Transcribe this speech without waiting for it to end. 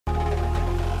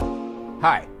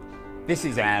Hi, this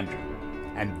is Andrew,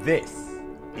 and this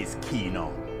is Keen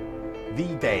On,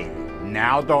 the daily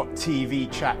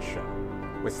now.tv chat show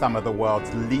with some of the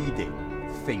world's leading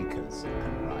thinkers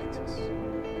and writers.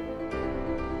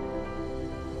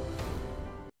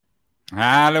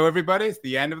 Hello, everybody. It's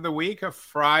the end of the week of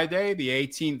Friday, the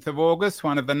 18th of August.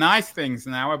 One of the nice things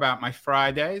now about my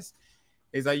Fridays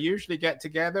is I usually get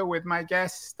together with my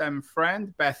guest and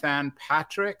friend, Bethanne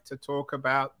Patrick, to talk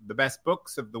about the best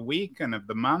books of the week and of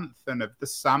the month and of the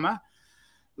summer.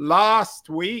 Last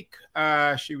week,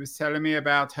 she was telling me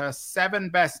about her 7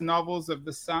 best novels of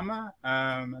the summer,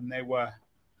 and they were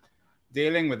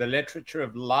dealing with the literature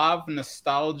of love,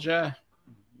 nostalgia,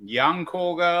 young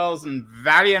call girls, and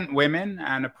valiant women.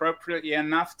 And appropriately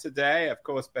enough today, of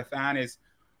course, Bethanne is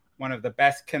one of the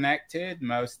best connected,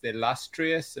 most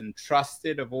illustrious and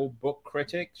trusted of all book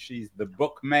critics. She's the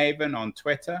book maven on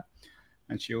Twitter,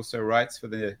 and she also writes for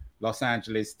the Los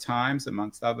Angeles Times,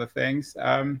 amongst other things.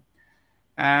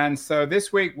 And so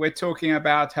this week we're talking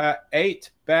about her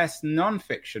 8 best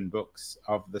nonfiction books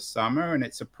of the summer, and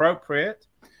it's appropriate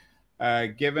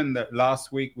given that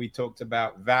last week we talked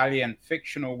about valiant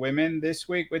fictional women. This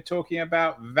week we're talking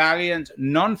about valiant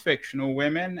non-fictional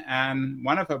women, and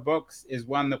one of her books is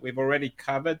one that we've already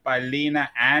covered by Lena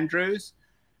Andrews,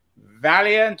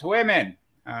 Valiant Women.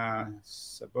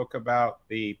 It's a book about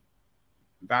the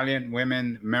valiant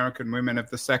women, American women of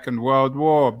the Second World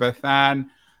War. Bethanne,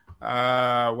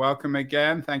 welcome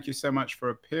again. Thank you so much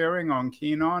for appearing on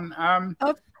Keen On.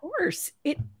 Of course.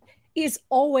 It is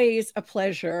always a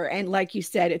pleasure, and like you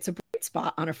said, it's a bright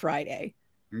spot on a Friday.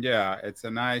 Yeah, it's a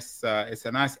nice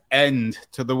end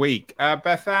to the week.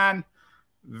 Bethanne,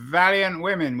 valiant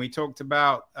women. We talked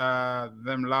about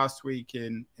them last week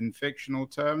in fictional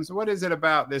terms. What is it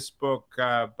about this book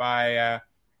by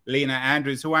Lena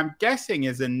Andrews, who I'm guessing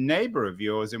is a neighbor of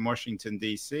yours in Washington,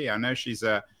 D.C.? I know she's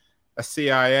a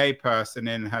CIA person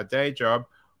in her day job.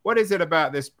 What is it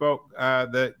about this book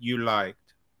that you liked?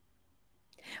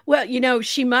 Well, you know,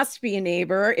 she must be a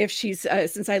neighbor if she's,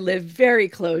 since I live very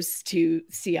close to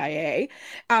CIA.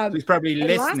 She's probably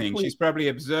listening. She's probably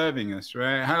observing us,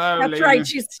 right? Hello, that's Lena. right.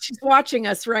 She's watching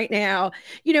us right now.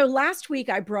 You know, last week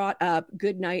I brought up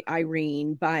Goodnight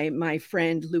Irene by my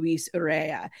friend Luis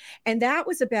Urrea, and that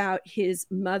was about his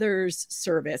mother's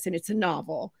service, and it's a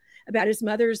novel about his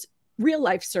mother's real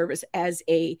life service as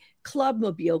a Club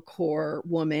Mobile Corps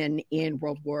woman in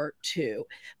World War II.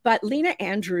 But Lena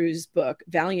Andrews' book,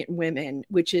 Valiant Women,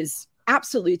 which is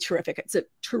absolutely terrific. It's a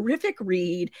terrific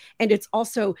read, and it's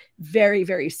also very,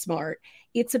 very smart.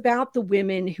 It's about the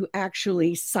women who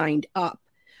actually signed up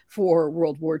for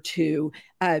World War II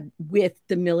with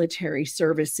the military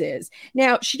services.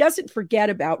 Now, she doesn't forget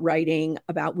about writing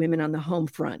about women on the home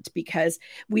front, because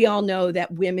we all know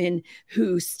that women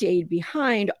who stayed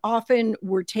behind often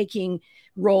were taking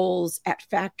roles at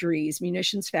factories,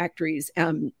 munitions factories,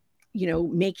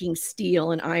 making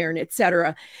steel and iron,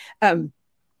 etc.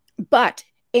 But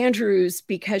Andrews,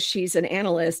 because she's an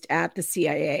analyst at the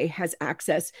CIA, has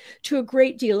access to a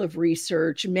great deal of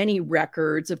research, many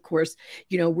records. Of course,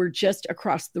 you know, we're just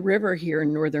across the river here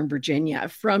in Northern Virginia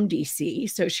from DC.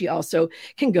 So she also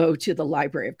can go to the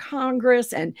Library of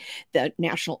Congress and the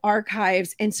National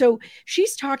Archives. And so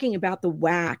she's talking about the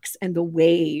WACs and the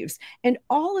waves and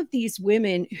all of these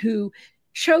women who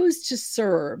chose to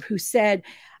serve, who said,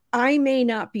 I may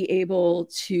not be able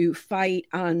to fight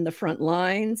on the front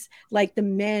lines like the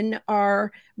men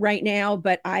are right now,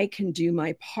 but I can do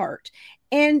my part.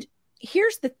 And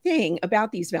here's the thing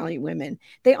about these valiant women.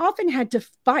 They often had to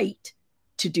fight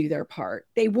to do their part.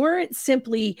 They weren't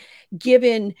simply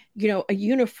given, a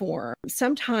uniform.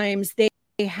 Sometimes they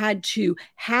had to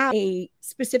have a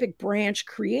specific branch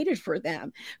created for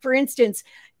them. For instance,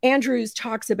 Andrews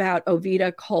talks about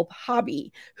Ovida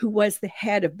Culp-Hobby, who was the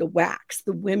head of the WACs,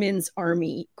 the Women's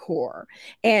Army Corps.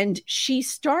 And she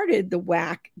started the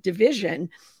WAC division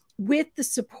with the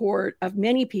support of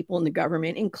many people in the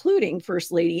government, including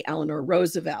First Lady Eleanor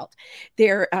Roosevelt.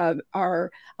 There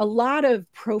are a lot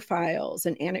of profiles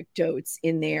and anecdotes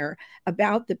in there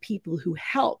about the people who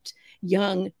helped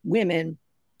young women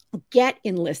get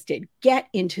enlisted, get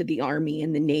into the Army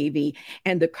and the Navy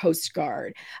and the Coast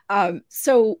Guard.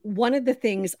 So one of the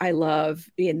things I love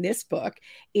in this book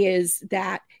is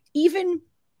that even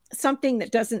something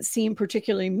that doesn't seem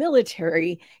particularly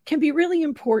military can be really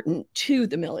important to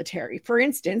the military. For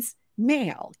instance,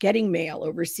 getting mail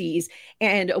overseas.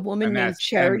 And a woman named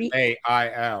Charity.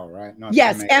 M-A-I-L, right? Not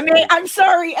yes, M-A, I'm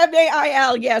sorry,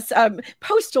 M-A-I-L, yes,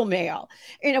 postal mail.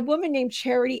 And a woman named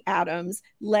Charity Adams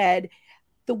led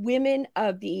the women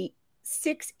of the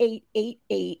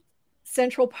 6888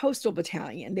 Central Postal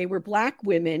Battalion. They were Black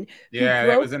women who Yeah, it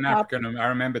broke was an up. African. I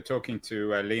remember talking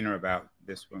to Lena about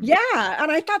this one. Yeah,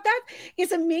 and I thought that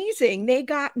is amazing. They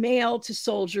got mail to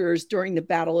soldiers during the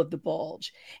Battle of the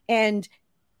Bulge. And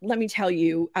let me tell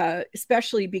you,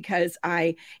 especially because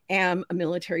I am a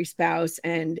military spouse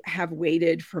and have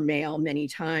waited for mail many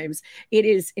times, it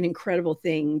is an incredible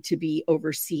thing to be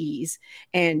overseas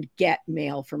and get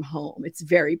mail from home. It's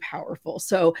very powerful.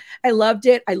 So I loved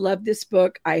it. I love this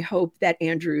book. I hope that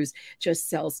Andrews just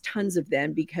sells tons of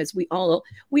them, because we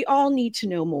all need to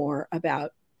know more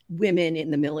about women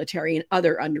in the military and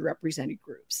other underrepresented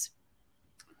groups.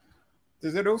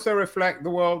 Does it also reflect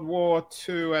the World War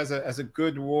II as a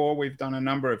good war? We've done a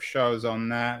number of shows on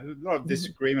that. A lot of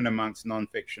disagreement amongst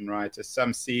nonfiction writers.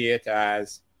 Some see it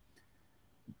as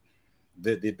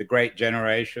the great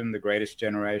generation, the greatest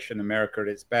generation, America at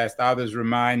its best. Others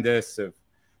remind us of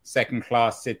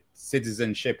second-class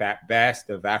citizenship at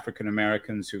best, of African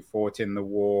Americans who fought in the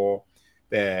war,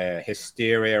 their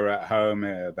hysteria at home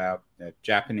about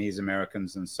Japanese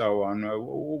Americans and so on.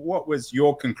 What was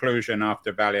your conclusion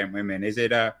after Valiant Women? Is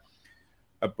it a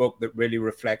book that really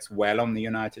reflects well on the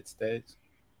United States,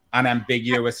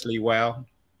 unambiguously well?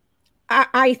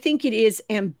 I think it is.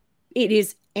 It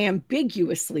is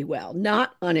ambiguously well,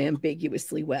 not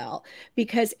unambiguously well,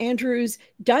 because Andrews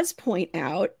does point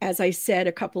out, as I said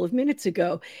a couple of minutes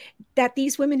ago, that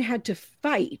these women had to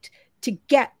fight to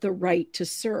get the right to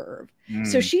serve.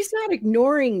 So she's not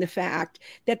ignoring the fact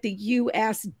that the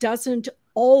US doesn't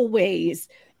always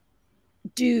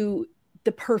do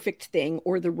the perfect thing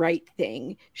or the right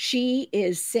thing. She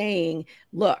is saying,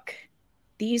 look,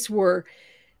 these were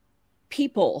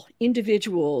people,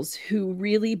 individuals who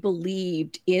really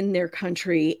believed in their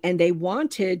country, and they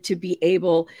wanted to be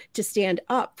able to stand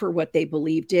up for what they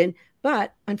believed in.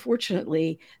 But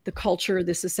unfortunately, the culture,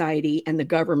 the society, and the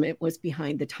government was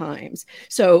behind the times.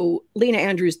 So Lena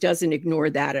Andrews doesn't ignore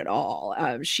that at all.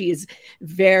 She is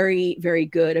very, very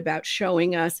good about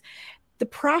showing us the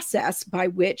process by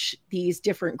which these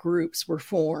different groups were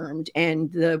formed,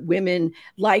 and the women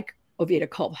like Oveta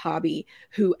Culp-Hobby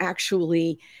who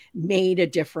actually made a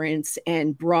difference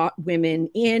and brought women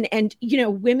in. And, you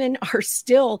know, women are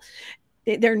still,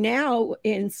 they're now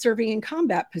serving in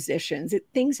combat positions.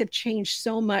 Things have changed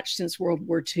so much since World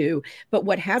War II. But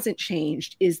what hasn't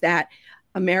changed is that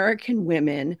American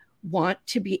women want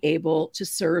to be able to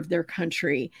serve their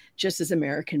country just as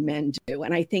American men do.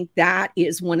 And I think that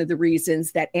is one of the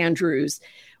reasons that Andrews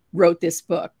wrote this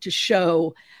book, to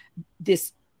show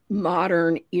this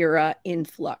modern era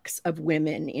influx of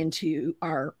women into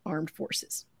our armed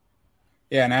forces.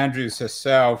 Yeah, and Andrews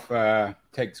herself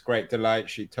takes great delight,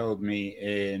 she told me,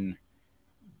 in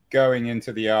going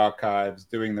into the archives,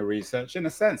 doing the research. In a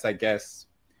sense, I guess,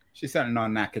 she's certainly not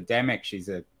an academic.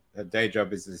 Her day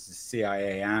job is as a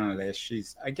CIA analyst.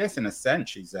 I guess, in a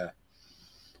sense, she's a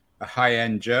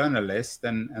high-end journalist.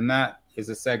 And that is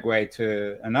a segue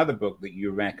to another book that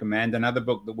you recommend, another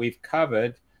book that we've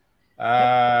covered,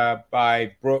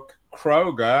 by Brooke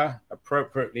Kroger,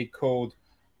 appropriately called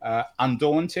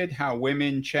Undaunted: How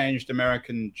Women Changed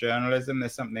American Journalism.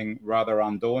 There's something rather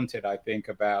undaunted, I think,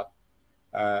 about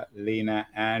Lena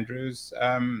Andrews.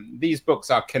 These books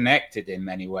are connected in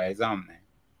many ways, aren't they?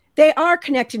 They are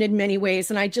connected in many ways.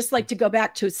 And I'd just like to go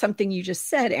back to something you just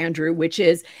said, Andrew, which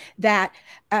is that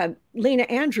Lena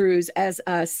Andrews, as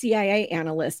a CIA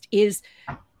analyst, is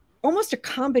almost a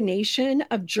combination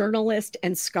of journalist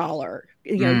and scholar.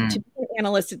 You know, to be an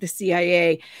analyst at the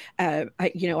CIA, I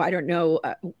don't know.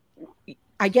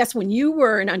 I guess when you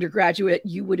were an undergraduate,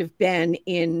 you would have been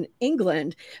in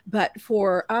England. But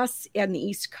for us on the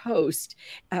East Coast,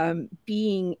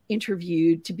 being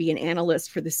interviewed to be an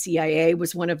analyst for the CIA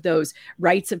was one of those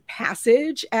rites of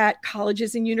passage at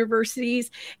colleges and universities.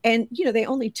 And, you know, they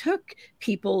only took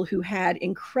people who had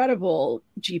incredible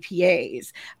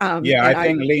GPAs. I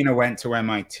think Lena went to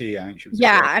MIT. I think she was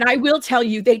and I will tell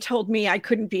you, they told me I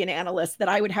couldn't be an analyst, that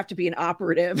I would have to be an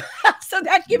operative. So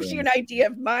that gives you an idea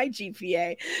of my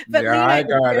GPA. But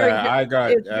yeah, I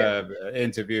got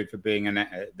interviewed for being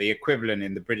the equivalent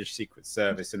in the British Secret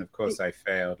Service, and of course I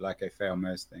failed, like I fail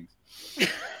most things.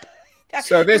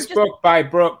 So this book by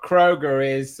Brooke Kroger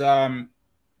is,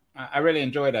 I really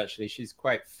enjoyed, actually. She's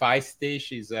quite feisty.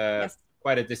 She's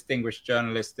quite a distinguished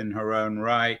journalist in her own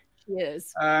right. She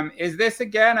is. Is this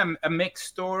again a mixed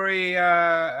story,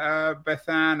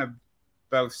 Bethanne, of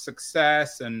both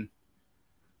success and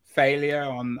failure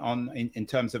in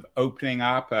terms of opening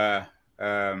up a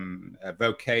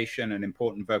vocation, an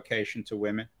important vocation to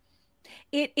women?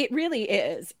 It really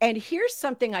is. And here's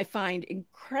something I find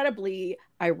incredibly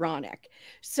ironic.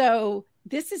 So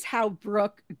this is how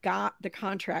Brooke got the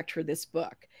contract for this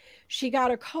book. She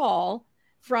got a call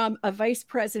from a vice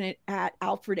president at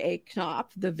Alfred A.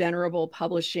 Knopf, the venerable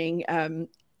publishing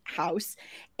house,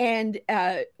 and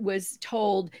was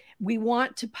told, we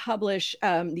want to publish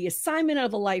the assignment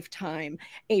of a lifetime,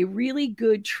 a really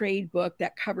good trade book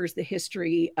that covers the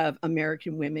history of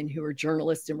American women who are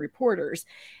journalists and reporters.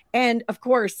 And of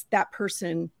course, that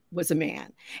person was a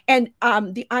man. And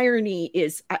the irony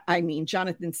is, I mean,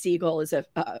 Jonathan Siegel is a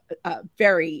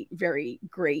very, very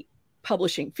great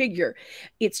publishing figure.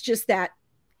 It's just that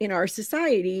in our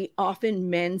society, often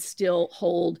men still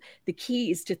hold the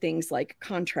keys to things like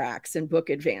contracts and book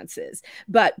advances.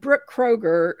 But Brooke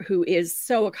Kroger, who is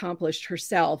so accomplished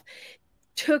herself,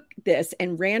 took this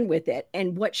and ran with it.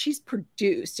 And what she's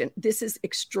produced, and this is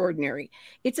extraordinary,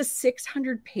 it's a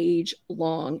 600-page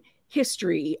long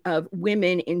history of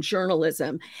women in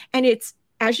journalism. And it's,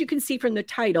 as you can see from the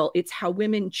title, it's how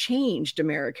women changed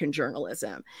American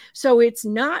journalism. So it's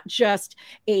not just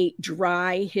a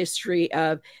dry history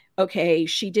of, okay,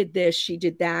 she did this, she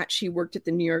did that, she worked at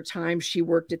the New York Times, she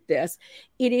worked at this.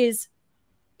 It is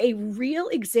a real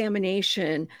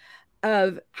examination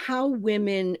of how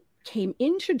women came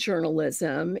into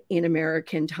journalism in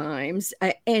American times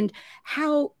and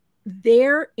how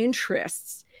their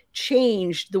interests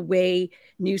changed the way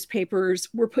newspapers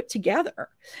were put together,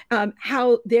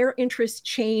 how their interests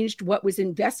changed what was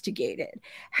investigated,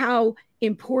 how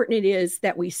important it is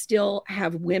that we still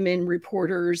have women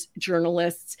reporters,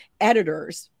 journalists,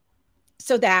 editors,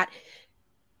 so that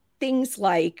things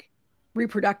like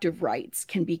reproductive rights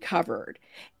can be covered.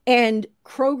 And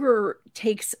Kroger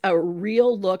takes a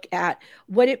real look at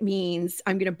what it means.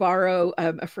 I'm going to borrow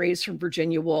a phrase from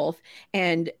Virginia Woolf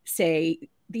and say,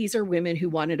 these are women who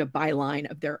wanted a byline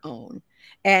of their own.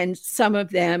 And some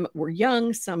of them were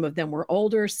young, some of them were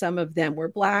older, some of them were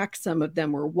Black, some of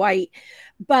them were white,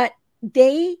 but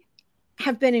they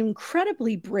have been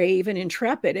incredibly brave and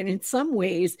intrepid. And in some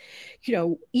ways, you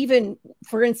know, even,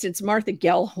 for instance, Martha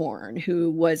Gellhorn, who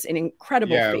was an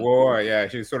incredible figure.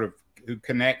 She sort of who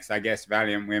connects, I guess,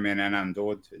 Valiant Women and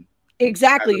Undaunted.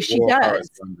 Exactly, she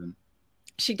does.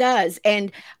 She does.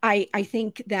 And I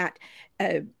think that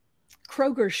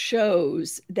Kroger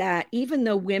shows that even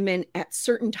though women at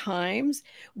certain times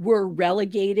were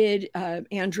relegated,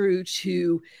 Andrew,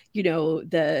 to, you know,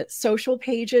 the social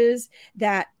pages,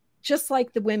 that just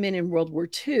like the women in World War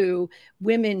II,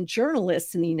 women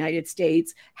journalists in the United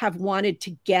States have wanted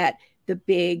to get the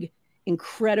big,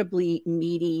 incredibly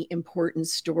meaty, important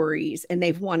stories, and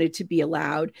they've wanted to be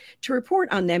allowed to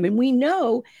report on them. And we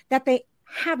know that they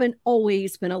haven't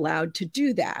always been allowed to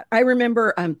do that. I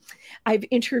remember I've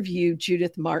interviewed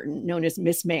Judith Martin, known as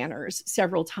Miss Manners,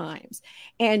 several times.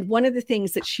 And one of the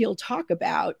things that she'll talk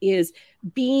about is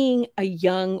being a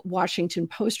young Washington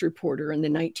Post reporter in the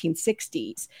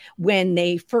 1960s, when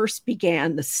they first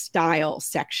began the style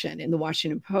section in the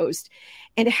Washington Post,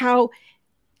 and how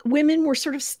women were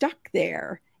sort of stuck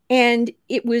there. And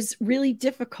it was really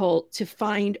difficult to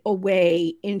find a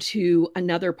way into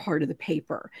another part of the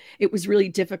paper. It was really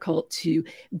difficult to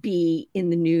be in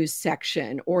the news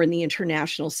section or in the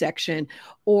international section,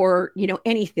 or, you know,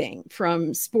 anything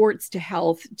from sports to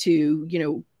health to, you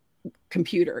know,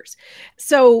 computers.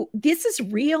 So this is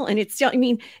real. And it's still, I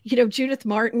mean, you know, Judith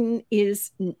Martin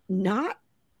is not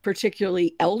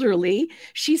particularly elderly.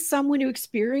 She's someone who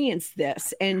experienced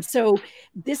this. And so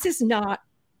this is not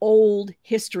old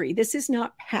history. This is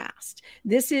not past.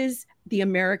 This is the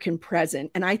American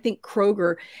present. And I think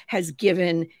Kroger has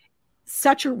given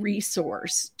such a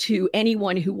resource to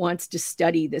anyone who wants to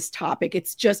study this topic.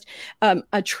 It's just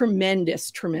a tremendous,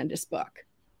 tremendous book.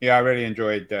 Yeah, I really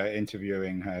enjoyed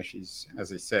interviewing her. She's,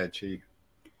 as I said, she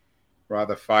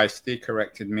rather feisty,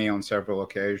 corrected me on several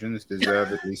occasions,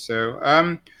 deservedly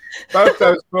so. Both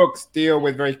those books deal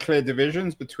with very clear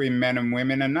divisions between men and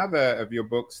women. Another of your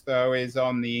books, though, is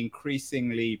on the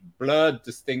increasingly blurred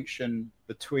distinction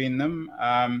between them.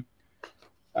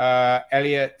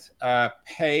 Elliot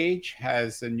Page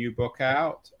has a new book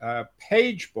out,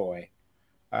 Page Boy,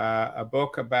 a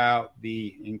book about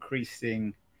the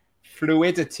increasing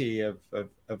fluidity of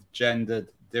gendered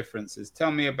differences.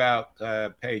 Tell me about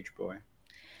Page Boy.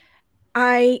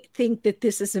 I think that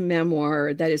this is a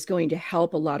memoir that is going to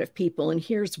help a lot of people, and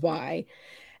here's why.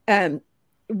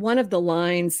 One of the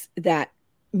lines that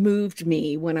moved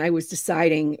me when I was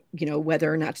deciding, you know,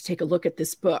 whether or not to take a look at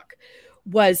this book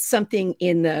was something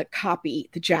in the copy,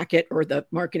 the jacket or the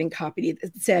marketing copy,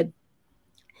 that said,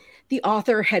 the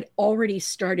author had already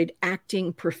started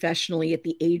acting professionally at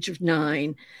the age of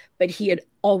 9, but he had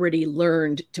already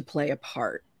learned to play a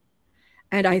part.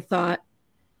 And I thought,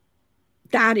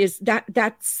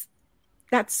 that's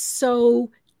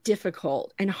so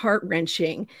difficult and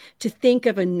heart-wrenching to think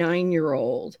of a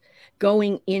 9-year-old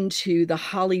going into the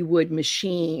Hollywood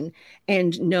machine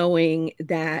and knowing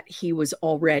that he was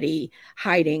already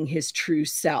hiding his true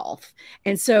self.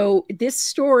 And so this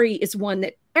story is one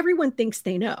that everyone thinks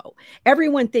they know.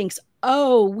 Everyone thinks,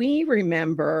 oh, we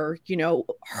remember,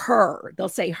 her. They'll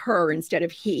say her instead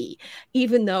of he,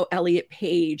 even though Elliot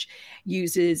Page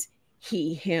uses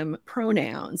he, him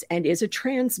pronouns and is a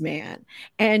trans man.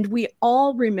 And we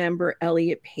all remember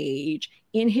Elliot Page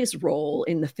in his role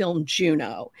in the film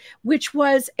Juno, which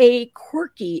was a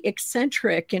quirky,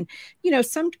 eccentric, and,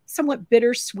 somewhat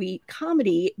bittersweet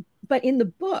comedy. But in the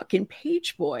book, in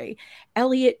Page Boy,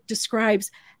 Elliot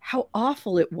describes how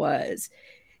awful it was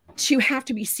to have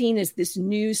to be seen as this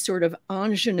new sort of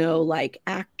ingenue-like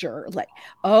actor, like,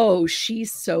 oh,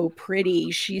 she's so pretty,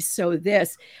 she's so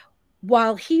this,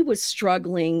 while he was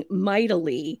struggling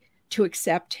mightily to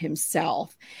accept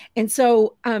himself. And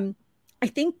so I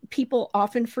think people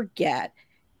often forget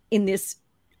in this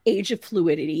age of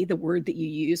fluidity, the word that you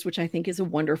use, which I think is a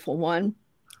wonderful one,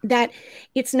 that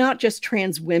it's not just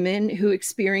trans women who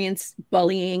experience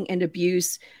bullying and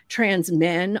abuse. Trans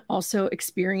men also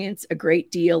experience a great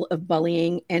deal of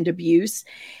bullying and abuse.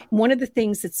 One of the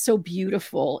things that's so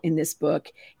beautiful in this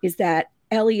book is that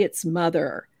Elliot's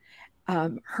mother,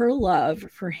 her love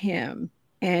for him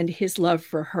and his love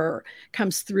for her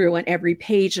comes through on every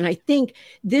page. And I think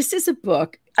this is a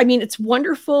book, I mean, it's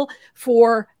wonderful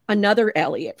for another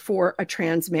Elliot, for a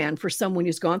trans man, for someone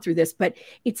who's gone through this, but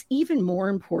it's even more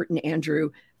important,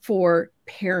 Andrew, for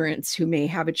parents who may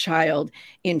have a child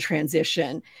in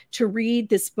transition to read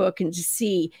this book and to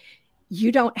see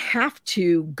you don't have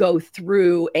to go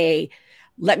through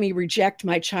let me reject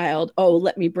my child. Oh,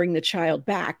 let me bring the child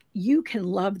back. You can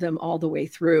love them all the way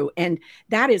through. And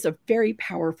that is a very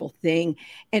powerful thing.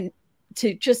 And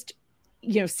to just,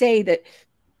 say that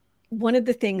one of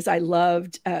the things I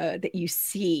loved that you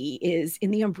see is in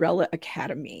the Umbrella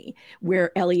Academy,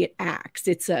 where Elliot acts.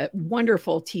 It's a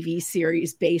wonderful TV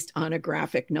series based on a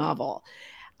graphic novel.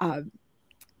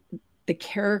 The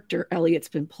character Elliot's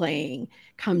been playing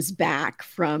comes back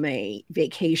from a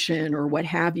vacation or what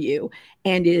have you,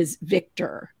 and is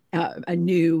Victor, a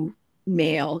new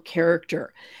male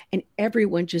character. And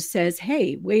everyone just says,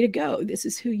 hey, way to go. This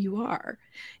is who you are,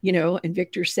 and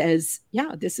Victor says,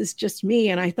 yeah, this is just me.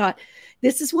 And I thought,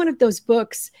 this is one of those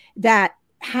books that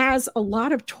has a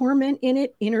lot of torment in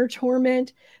it, inner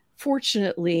torment.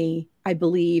 Fortunately, I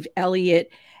believe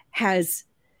Elliot has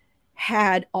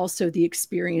had also the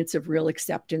experience of real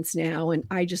acceptance now. And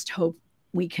I just hope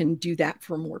we can do that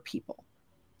for more people.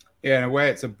 Yeah, in a way,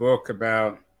 it's a book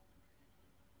about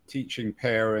teaching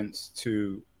parents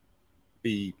to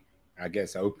be, I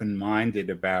guess,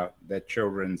 open-minded about their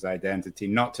children's identity,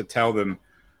 not to tell them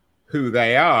who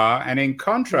they are. And in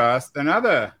contrast,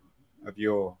 another of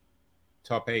your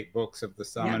top 8 books of the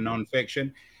summer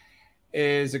nonfiction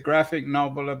is a graphic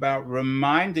novel about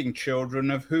reminding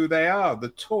children of who they are, The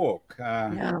Talk.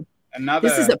 Another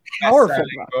this is a powerful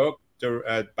book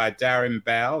by Darren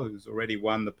Bell, who's already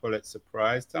won the Pulitzer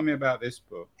Prize. Tell me about this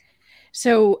book.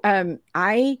 So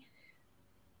I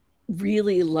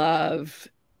really love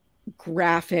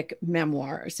graphic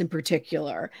memoirs in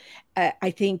particular.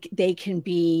 I think they can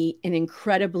be an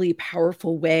incredibly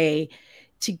powerful way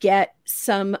to get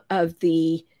some of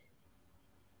the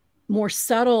more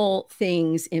subtle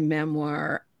things in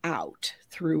memoir out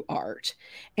through art.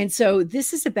 And so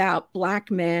this is about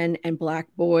Black men and Black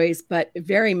boys, but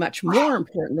very much more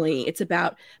importantly, it's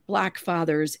about Black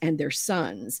fathers and their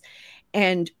sons.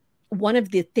 And one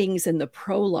of the things in the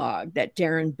prologue that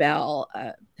Darren Bell,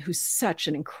 who's such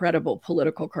an incredible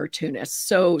political cartoonist,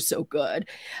 so good,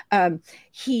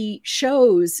 he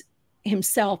shows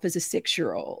himself as a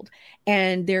 6-year-old,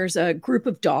 and there's a group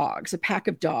of dogs, a pack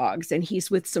of dogs, and he's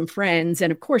with some friends,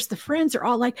 and of course the friends are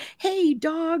all like, hey,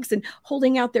 dogs, and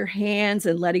holding out their hands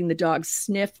and letting the dogs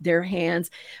sniff their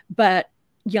hands. But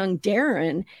young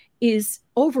Darren is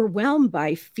overwhelmed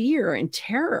by fear and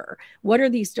terror. What are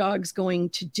these dogs going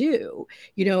to do?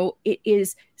 It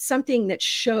is something that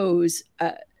shows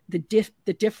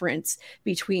the difference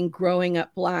between growing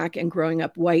up Black and growing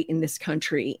up white in this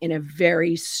country in a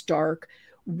very stark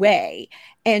way.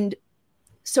 And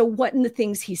so one of the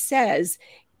things he says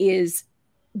is,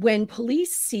 when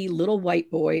police see little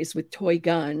white boys with toy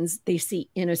guns, they see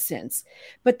innocence,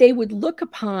 but they would look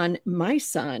upon my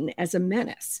son as a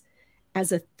menace,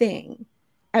 as a thing,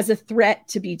 as a threat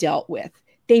to be dealt with.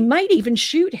 They might even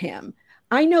shoot him.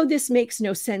 I know this makes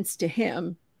no sense to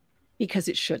him because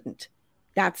it shouldn't.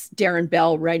 That's Darren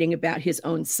Bell writing about his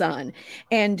own son.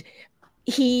 And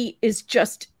he's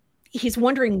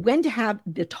wondering when to have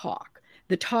the talk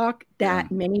that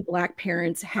many Black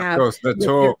parents have. Of course, the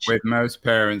talk with most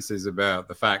parents is about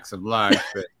the facts of life,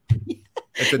 but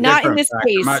it's a not in different this fact,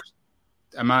 case.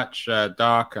 a much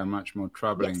darker, much more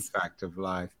troubling fact of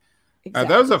life.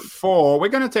 Exactly. Those are 4. We're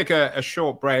going to take a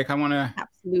short break. I want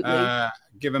to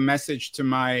give a message to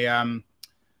my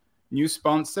new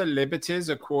sponsor, Liberties,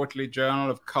 a quarterly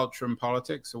journal of culture and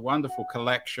politics, a wonderful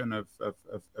collection of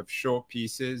short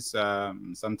pieces,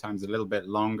 sometimes a little bit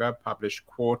longer, published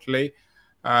quarterly.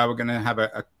 We're going to have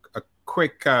a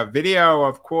quick video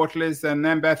of quarterlies, and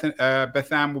then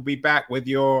Bethanne will be back with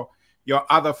your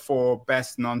other 4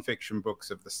 best nonfiction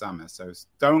books of the summer. So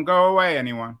don't go away,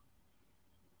 anyone.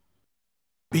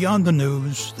 Beyond the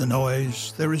news, the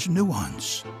noise, there is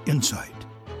nuance, insight.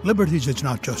 Liberties is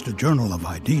not just a journal of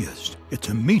ideas. It's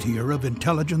a meteor of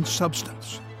intelligent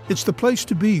substance. It's the place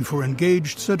to be for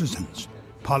engaged citizens.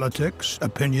 Politics,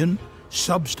 opinion,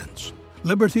 substance.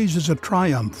 Liberties is a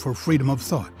triumph for freedom of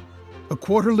thought. A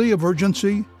quarterly of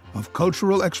urgency, of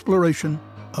cultural exploration,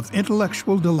 of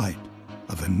intellectual delight,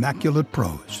 of immaculate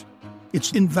prose.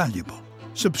 It's invaluable.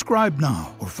 Subscribe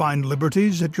now or find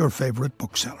Liberties at your favorite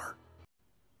bookseller.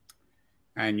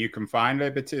 And you can find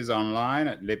Liberties online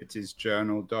at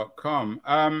libertiesjournal.com.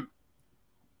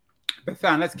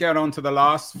 Bethanne, let's get on to the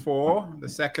last 4, the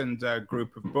second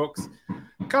group of books.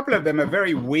 A couple of them are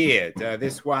very weird.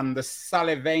 This one, The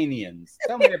Sullivanians.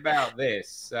 Tell me about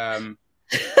this.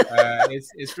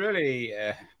 It's really,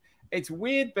 it's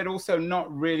weird, but also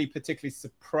not really particularly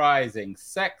surprising.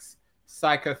 Sex,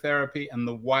 psychotherapy, and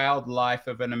the wild life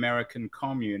of an American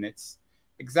commune. It's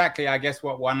exactly, I guess,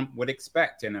 what one would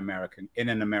expect in an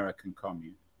American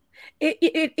commune.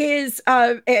 It is,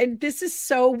 and this is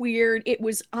so weird. It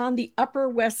was on the Upper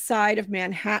West Side of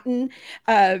Manhattan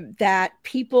that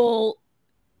people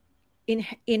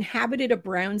inhabited a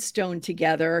brownstone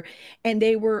together, and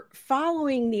they were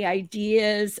following the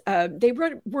ideas. They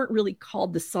weren't really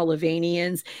called the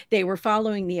Sullivanians. They were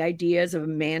following the ideas of a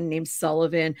man named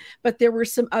Sullivan, but there were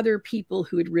some other people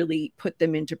who had really put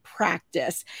them into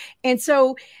practice. And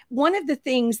so one of the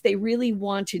things they really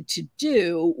wanted to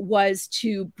do was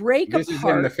to break apart. This is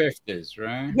in the 50s,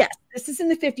 right? Yes, this is in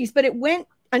the 50s, but it went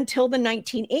until the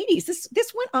 1980s.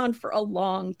 This went on for a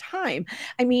long time.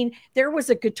 I mean, there was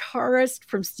a guitarist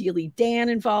from Steely Dan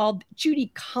involved.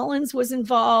 Judy Collins was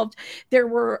involved. There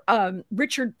were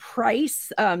Richard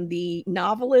Price, the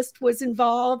novelist, was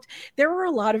involved. There were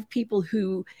a lot of people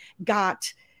who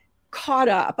got caught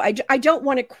up. I don't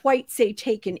want to quite say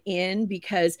taken in,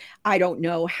 because I don't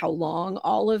know how long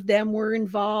all of them were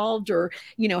involved or,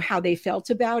 how they felt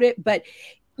about it. But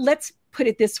let's put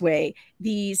it this way.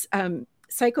 These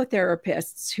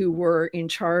psychotherapists who were in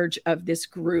charge of this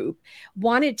group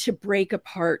wanted to break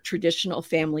apart traditional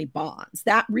family bonds.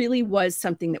 That really was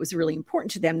something that was really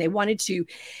important to them. They wanted to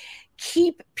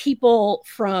keep people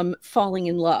from falling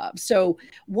in love. So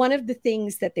one of the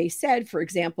things that they said, for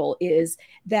example, is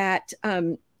that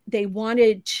they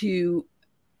wanted to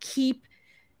keep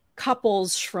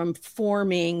couples from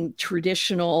forming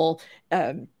traditional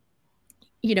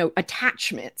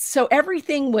attachments. So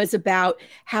everything was about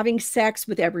having sex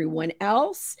with everyone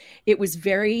else. It was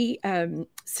very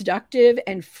seductive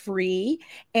and free.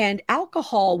 And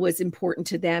alcohol was important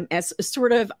to them as a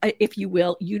sort of, if you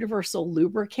will, universal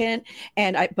lubricant.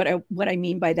 And what I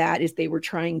mean by that is they were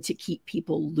trying to keep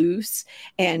people loose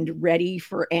and ready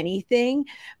for anything.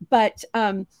 But,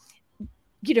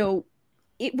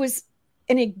 it was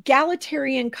an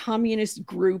egalitarian communist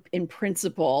group in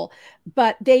principle,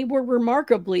 but they were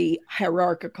remarkably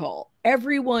hierarchical.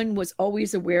 Everyone was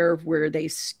always aware of where they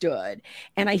stood.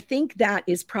 And I think that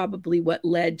is probably what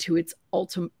led to its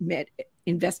ultimate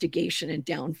investigation and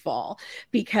downfall,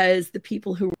 because the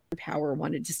people who were in power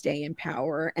wanted to stay in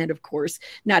power. And of course,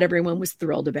 not everyone was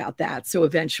thrilled about that. So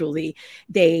eventually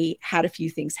they had a few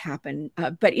things happen.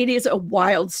 But it is a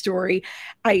wild story.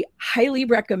 I highly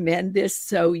recommend this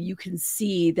so you can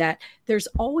see that there's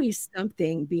always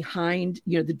something behind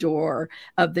the door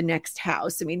of the next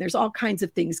house. I mean, there's all kinds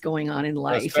of things going on in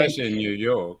life. Especially in New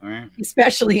York, right?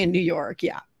 Especially in New York,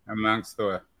 yeah. Amongst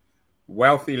the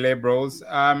wealthy liberals.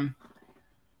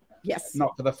 Yes.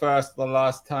 Not for the first or the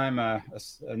last time, a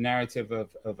narrative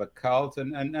of a cult.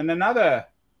 And another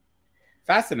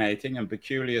fascinating and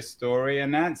peculiar story,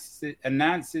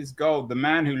 Anansi's Gold, the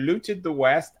man who looted the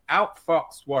West,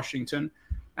 outfoxed Washington,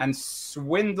 and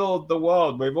swindled the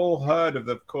world. We've all heard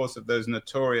of course, of those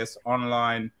notorious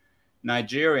online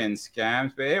Nigerian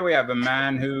scams. But here we have a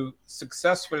man who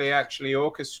successfully actually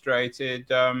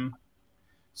orchestrated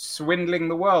swindling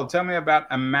the world. Tell me about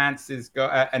Anansi's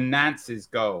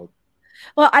Gold.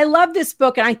 Well, I love this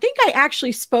book, and I think I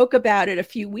actually spoke about it a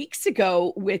few weeks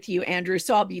ago with you, Andrew,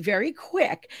 so I'll be very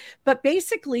quick. But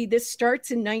basically, this starts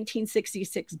in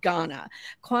 1966 Ghana.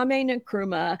 Kwame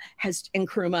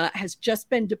Nkrumah has just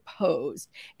been deposed.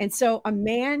 And so a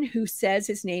man who says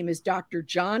his name is Dr.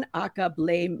 John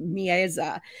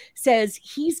Akablemieza says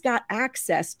he's got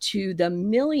access to the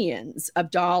millions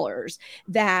of dollars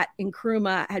that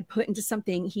Nkrumah had put into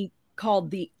something he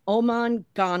called the Oman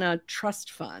Ghana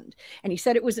Trust Fund. And he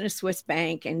said it was in a Swiss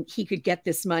bank and he could get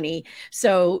this money.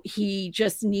 So he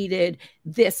just needed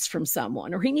this from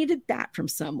someone, or he needed that from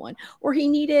someone, or he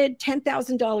needed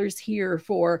 $10,000 here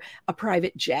for a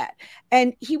private jet.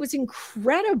 And he was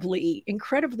incredibly,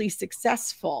 incredibly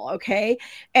successful. Okay.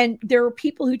 And there were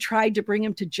people who tried to bring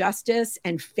him to justice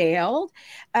and failed.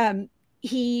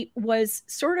 He was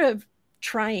sort of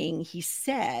trying, he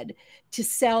said, to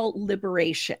sell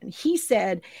liberation. He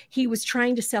said he was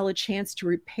trying to sell a chance to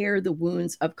repair the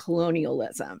wounds of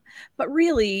colonialism. But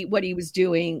really what he was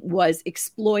doing was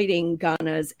exploiting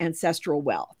Ghana's ancestral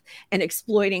wealth and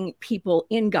exploiting people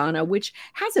in Ghana, which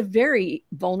has a very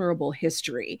vulnerable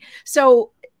history.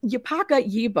 So Yapoka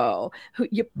Yibo,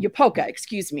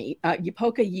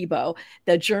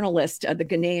 the journalist, the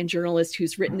Ghanaian journalist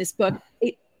who's written this book,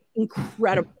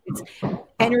 incredible. It's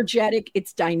energetic,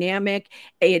 it's dynamic,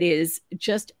 it is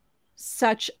just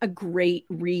such a great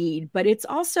read, but it's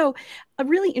also a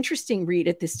really interesting read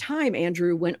at this time,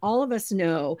 Andrew, when all of us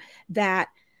know that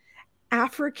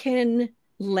African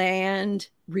land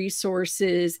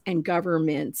resources and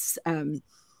governments,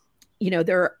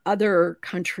 there are other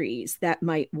countries that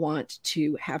might want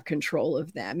to have control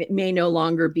of them. It may no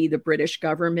longer be the British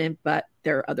government, but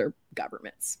there are other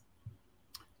governments.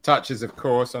 Touches, of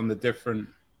course, on the different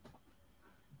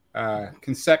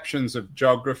conceptions of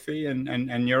geography,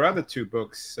 and your other two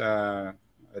books, the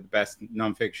best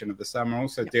nonfiction of the summer,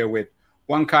 also deal with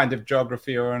one kind of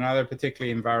geography or another,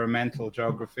 particularly environmental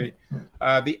geography.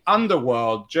 The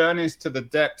Underworld, Journeys to the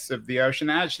Depths of the Ocean,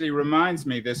 actually reminds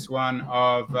me, this one,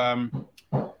 of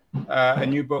a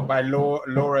new book by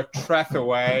Laura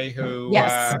Trethewey, who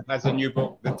has a new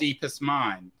book, The Deepest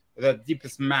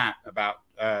Map, about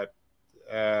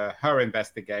her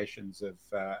investigations of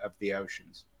the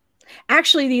oceans.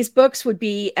 Actually, these books would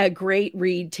be a great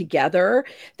read together.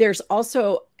 There's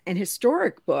also an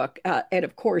historic book, and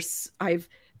of course, I've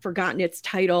forgotten its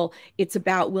title. It's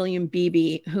about William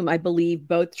Beebe, whom I believe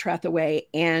both Trethewey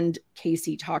and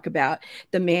Casey talk about,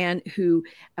 the man who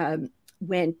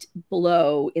went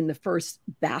below in the first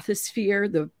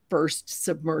bathysphere, the first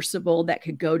submersible that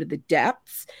could go to the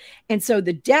depths. And so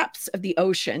the depths of the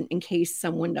ocean, in case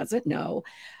someone doesn't know,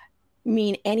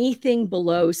 mean anything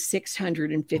below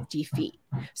 650 feet.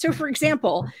 So for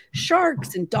example,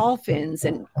 sharks and dolphins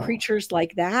and creatures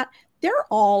like that, they're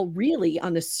all really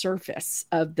on the surface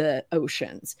of the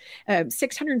oceans.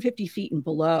 650 feet and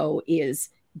below is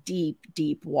deep,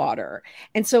 deep water.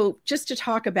 And so just to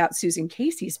talk about Susan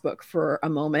Casey's book for a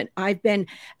moment, I've been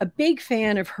a big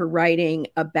fan of her writing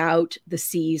about the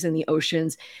seas and the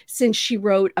oceans since she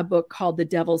wrote a book called The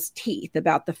Devil's Teeth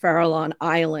about the Farallon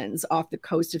Islands off the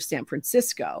coast of San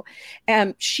Francisco.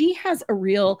 She has a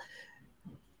real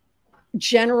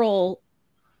general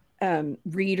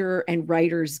reader and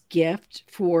writer's gift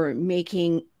for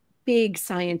making big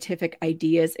scientific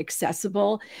ideas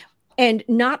accessible. And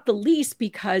not the least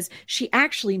because she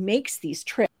actually makes these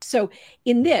trips. So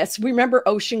in this, remember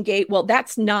Ocean Gate? Well,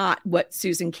 that's not what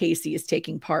Susan Casey is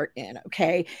taking part in,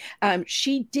 okay?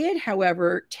 She did,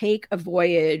 however, take a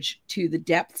voyage to the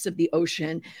depths of the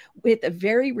ocean with a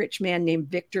very rich man named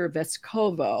Victor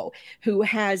Vescovo, who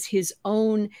has his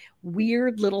own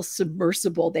weird little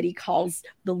submersible that he calls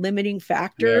the limiting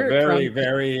factor. Yeah,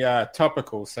 very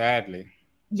topical, sadly.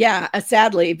 Yeah,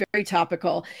 sadly, very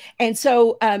topical. And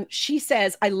so she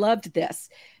says, I loved this.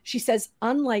 She says,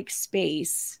 unlike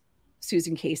space,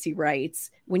 Susan Casey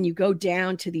writes, when you go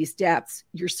down to these depths,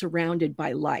 you're surrounded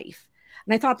by life.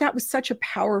 And I thought that was such a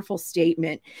powerful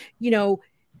statement.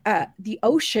 The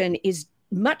ocean is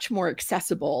much more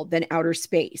accessible than outer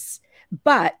space,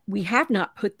 but we have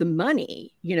not put the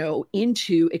money,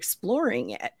 into exploring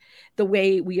it the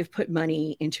way we have put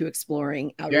money into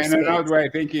exploring outer space. Yeah, and another way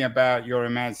of thinking about your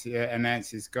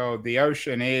Anansi's Gold, the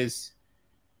ocean is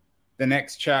the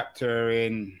next chapter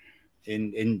in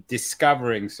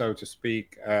discovering, so to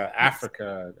speak,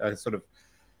 Africa,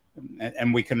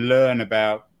 and we can learn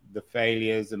about the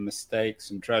failures and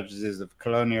mistakes and tragedies of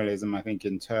colonialism, I think,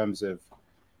 in terms of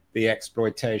the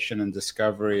exploitation and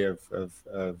discovery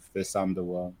of this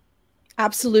underworld.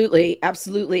 Absolutely,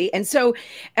 absolutely. And so,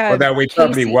 although we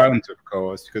probably Casey, won't, of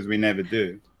course, because we never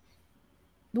do.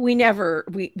 We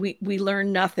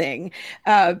learn nothing.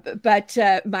 But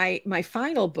my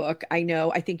final book,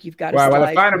 I think you've got a well, the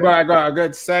slide. final book, I got a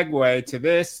good segue to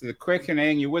this, The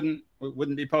Quickening. It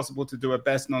wouldn't be possible to do a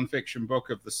best nonfiction book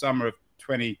of the summer of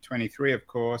 2023, of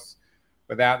course,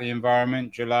 without the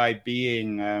environment. July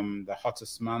being the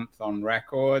hottest month on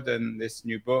record, and this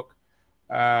new book,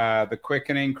 The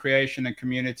Quickening: Creation and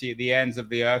Community at the Ends of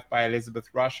the Earth by Elizabeth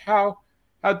Rush. How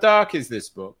dark is this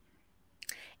book?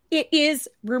 It is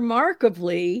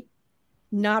remarkably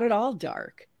not at all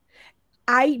dark.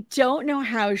 I don't know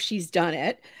how she's done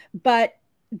it, but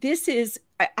this is,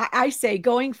 I say,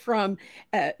 going from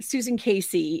Susan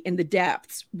Casey in the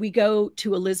depths, we go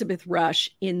to Elizabeth Rush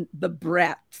in the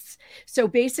breadths. So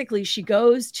basically, she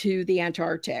goes to the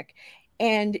Antarctic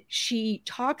and she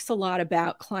talks a lot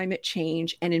about climate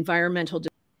change and environmental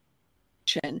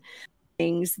destruction,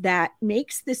 things that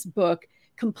makes this book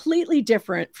completely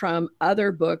different from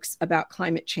other books about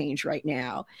climate change right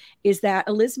now, is that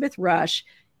Elizabeth Rush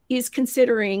is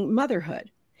considering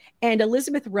motherhood. And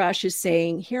Elizabeth Rush is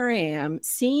saying, here I am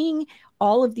seeing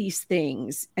all of these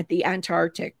things at the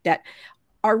Antarctic that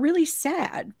are really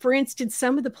sad. For instance,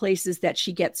 some of the places that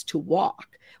she gets to walk,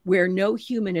 where no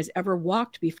human has ever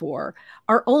walked before,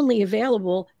 are only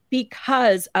available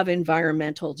because of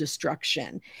environmental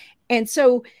destruction. And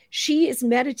so she is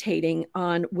meditating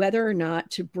on whether or not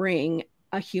to bring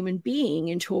a human being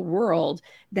into a world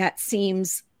that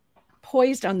seems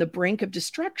poised on the brink of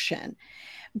destruction.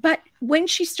 But when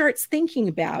she starts thinking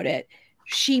about it,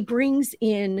 she brings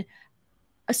in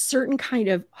a certain kind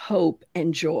of hope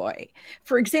and joy.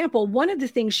 For example, one of the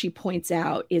things she points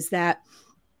out is that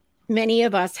many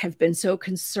of us have been so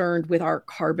concerned with our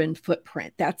carbon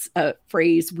footprint. That's a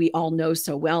phrase we all know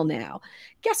so well now.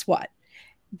 Guess what?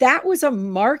 That was a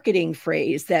marketing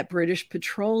phrase that British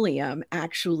Petroleum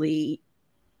actually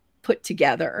put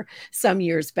together some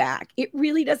years back. It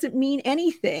really doesn't mean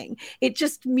anything. It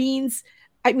just means,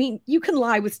 you can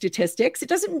lie with statistics. It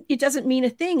doesn't mean a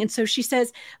thing. And so she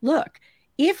says, look,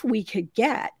 if we could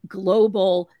get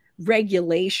global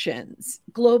regulations,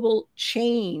 global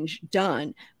change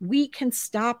done, we can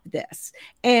stop this.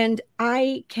 And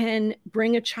I can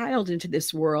bring a child into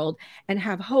this world and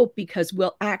have hope because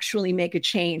we'll actually make a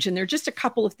change. And there are just a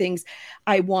couple of things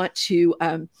I want to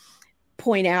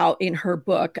point out in her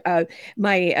book.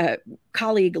 My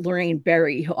colleague, Lorraine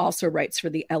Berry, who also writes for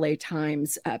the LA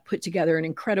Times, put together an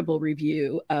incredible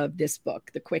review of this book,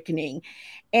 The Quickening.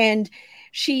 And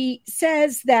she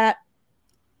says that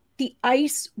the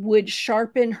ice would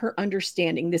sharpen her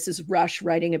understanding. This is Rush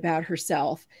writing about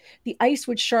herself. The ice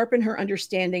would sharpen her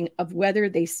understanding of whether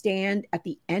they stand at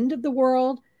the end of the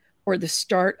world or the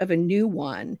start of a new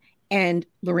one. And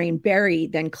Lorraine Berry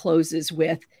then closes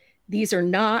with, these are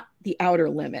not the outer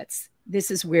limits.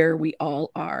 This is where we all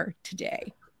are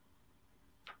today.